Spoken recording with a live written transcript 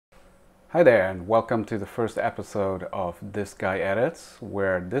Hi there, and welcome to the first episode of This Guy Edits,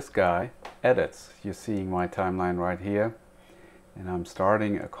 where this guy edits. You're seeing my timeline right here, and I'm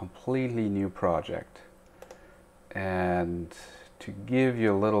starting a completely new project. And to give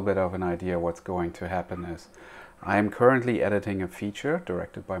you a little bit of an idea what's going to happen is, I am currently editing a feature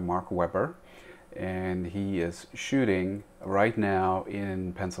directed by Mark Webber, and he is shooting right now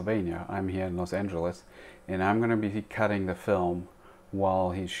in Pennsylvania. I'm here in Los Angeles, and I'm going to be cutting the film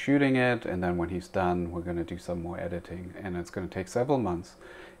while he's shooting it, and then when he's done we're going to do some more editing, and it's going to take several months.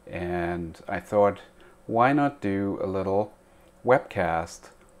 And I thought, why not do a little webcast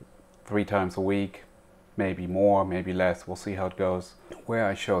 3 times a week, maybe more, maybe less, we'll see how it goes, where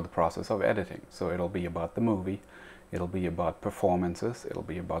I show the process of editing. So it'll be about the movie, it'll be about performances, it'll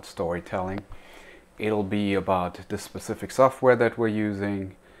be about storytelling, it'll be about the specific software that we're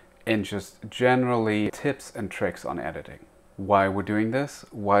using, and just generally tips and tricks on editing. Why we're doing this?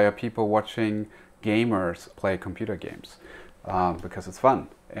 Why are people watching gamers play computer games? Because it's fun,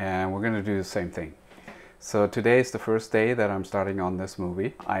 and we're going to do the same thing. So today is the first day that I'm starting on this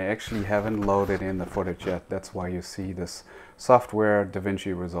movie. I actually haven't loaded in the footage yet. That's why you see this software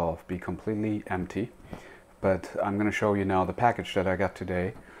DaVinci Resolve be completely empty. But I'm going to show you now the package that I got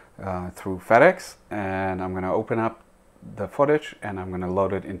today through FedEx, and I'm going to open up the footage and I'm going to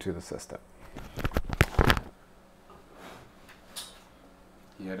load it into the system.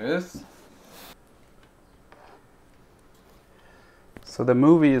 Here it is. So the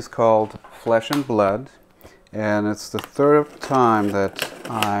movie is called Flesh and Blood, and it's the third time that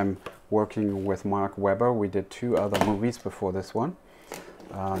I'm working with Mark Webber. We did 2 other movies before this one.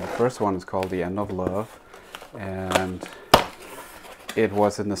 The first one is called The End of Love, and it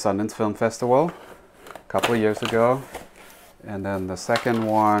was in the Sundance Film Festival a couple of years ago. And then the second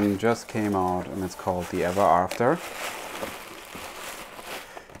one just came out, and it's called The Ever After.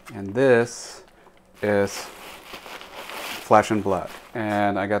 And this is Flesh and Blood.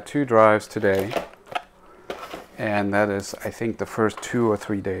 And I got 2 drives today. And that is, I think, the first 2 or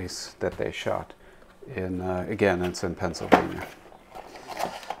 3 days that they shot. Again, it's in Pennsylvania.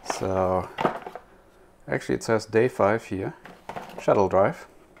 So, actually it says day 5 here. Shuttle drive.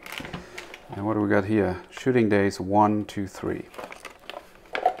 And what do we got here? Shooting days 1, 2, 3.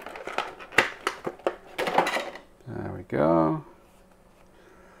 There we go.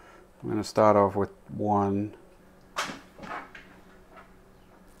 I'm going to start off with 1.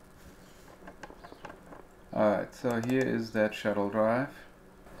 Alright, so here is that shuttle drive.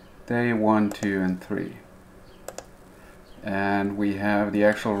 Day 1, 2, and 3. And we have the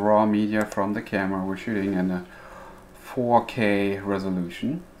actual raw media from the camera. We're shooting in a 4K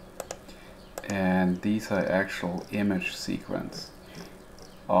resolution. And these are actual image sequence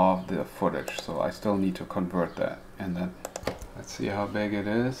of the footage. So I still need to convert that. And then let's see how big it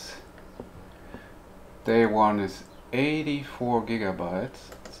is. Day 1 is 84 gigabytes.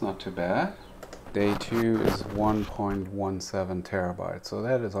 It's not too bad. Day 2 is 1.17 terabytes. So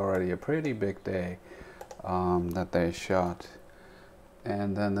that is already a pretty big day that they shot.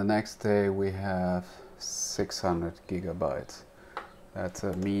 And then the next day we have 600 gigabytes. That's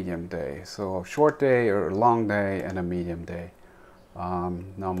a medium day. So a short day or a long day and a medium day.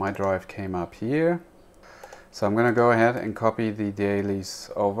 Now my drive came up here. So I'm going to go ahead and copy the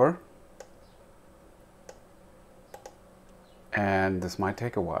dailies over. And this might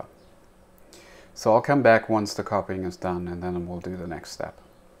take a while. So I'll come back once the copying is done, and then we'll do the next step.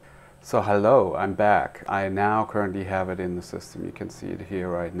 So hello, I'm back. I now currently have it in the system. You can see it here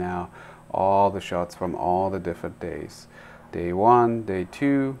right now. All the shots from all the different days. Day 1, day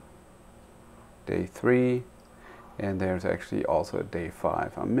 2, day 3, and there's actually also a day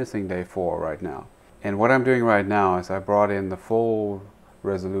 5. I'm missing day 4 right now. And what I'm doing right now is I brought in the full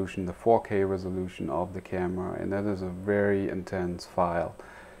resolution, the 4K resolution of the camera, and that is a very intense file.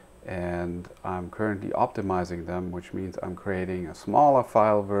 And I'm currently optimizing them, which means I'm creating a smaller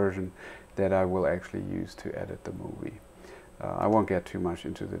file version that I will actually use to edit the movie. I won't get too much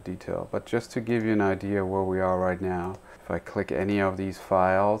into the detail, but just to give you an idea where we are right now, if I click any of these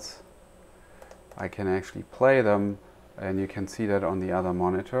files, I can actually play them, and you can see that on the other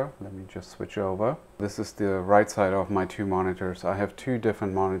monitor. Let me just switch over. This is the right side of my 2 monitors. I have 2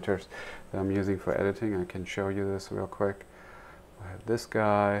 different monitors that I'm using for editing. I can show you this real quick. I have this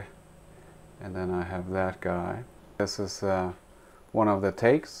guy, and then I have that guy. This is one of the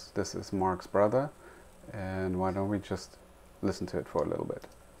takes. This is Mark's brother. And why don't we just listen to it for a little bit.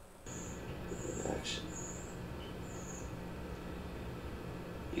 Action.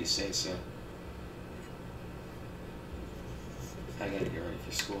 You say so. I gotta get ready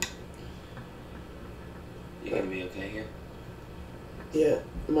for school. You gonna be okay here? Yeah,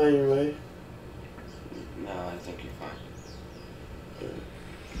 am I in your way? No, I think you're fine.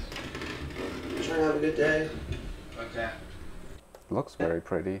 Try to have a good day. Okay. Looks very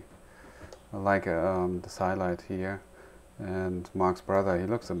pretty. I like this highlight here. And Mark's brother, he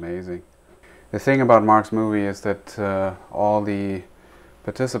looks amazing. The thing about Mark's movie is that all the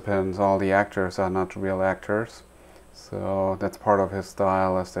participants, all the actors are not real actors. So that's part of his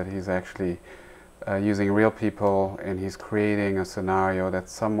style, is that he's actually using real people and he's creating a scenario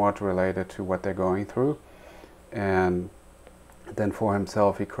that's somewhat related to what they're going through. And then for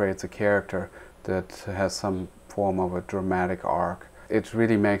himself he creates a character that has some form of a dramatic arc. It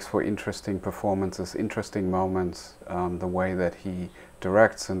really makes for interesting performances, interesting moments, the way that he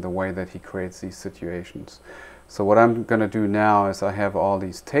directs and the way that he creates these situations. So what I'm going to do now is I have all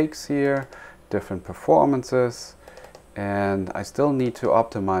these takes here, different performances, and I still need to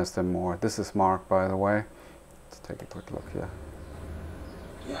optimize them more. This is Mark, by the way. Let's take a quick look here.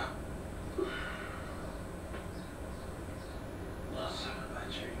 Yeah.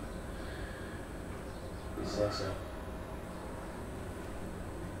 You say so.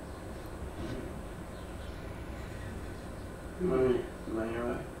 Am I in your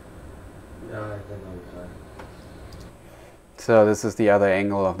way? No, I think I'm fine. So this is the other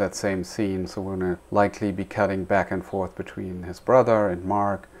angle of that same scene, so we're going to likely be cutting back and forth between his brother and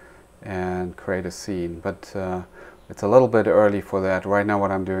Mark and create a scene. But it's a little bit early for that. Right now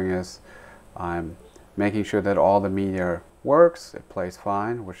what I'm doing is I'm making sure that all the media works, it plays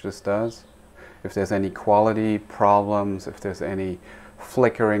fine, which this does. If there's any quality problems, if there's any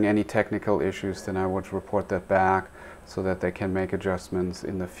flickering, any technical issues, then I would report that back so that they can make adjustments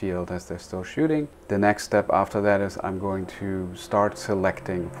in the field as they're still shooting. The next step after that is I'm going to start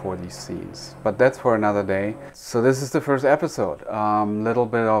selecting for these scenes. But that's for another day. So this is the first episode. Little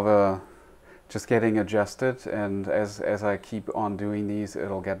bit of a just getting adjusted, and as I keep on doing these,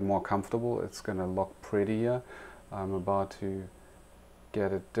 it'll get more comfortable. It's gonna look prettier. I'm about to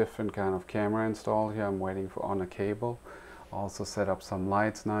get a different kind of camera installed here. I'm waiting for on a cable. Also set up some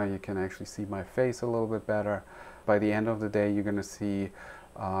lights now. You can actually see my face a little bit better. By the end of the day, you're going to see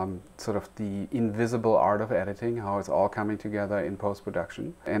sort of the invisible art of editing, how it's all coming together in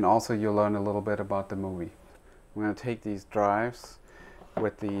post-production. And also you'll learn a little bit about the movie. I'm going to take these drives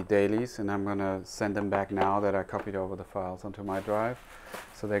with the dailies and I'm going to send them back now that I copied over the files onto my drive.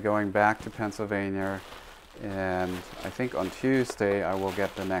 So they're going back to Pennsylvania, and I think on Tuesday I will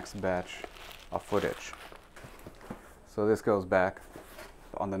get the next batch of footage. So this goes back.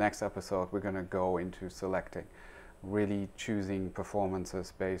 On the next episode we're going to go into selecting, really choosing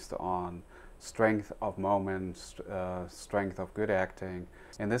performances based on strength of moments, strength of good acting.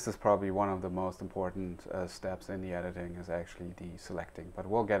 And this is probably one of the most important steps in the editing, is actually the selecting. But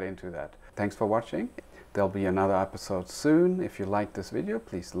we'll get into that. Thanks for watching. There'll be another episode soon. If you like this video,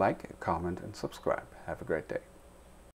 please like, comment and subscribe. Have a great day.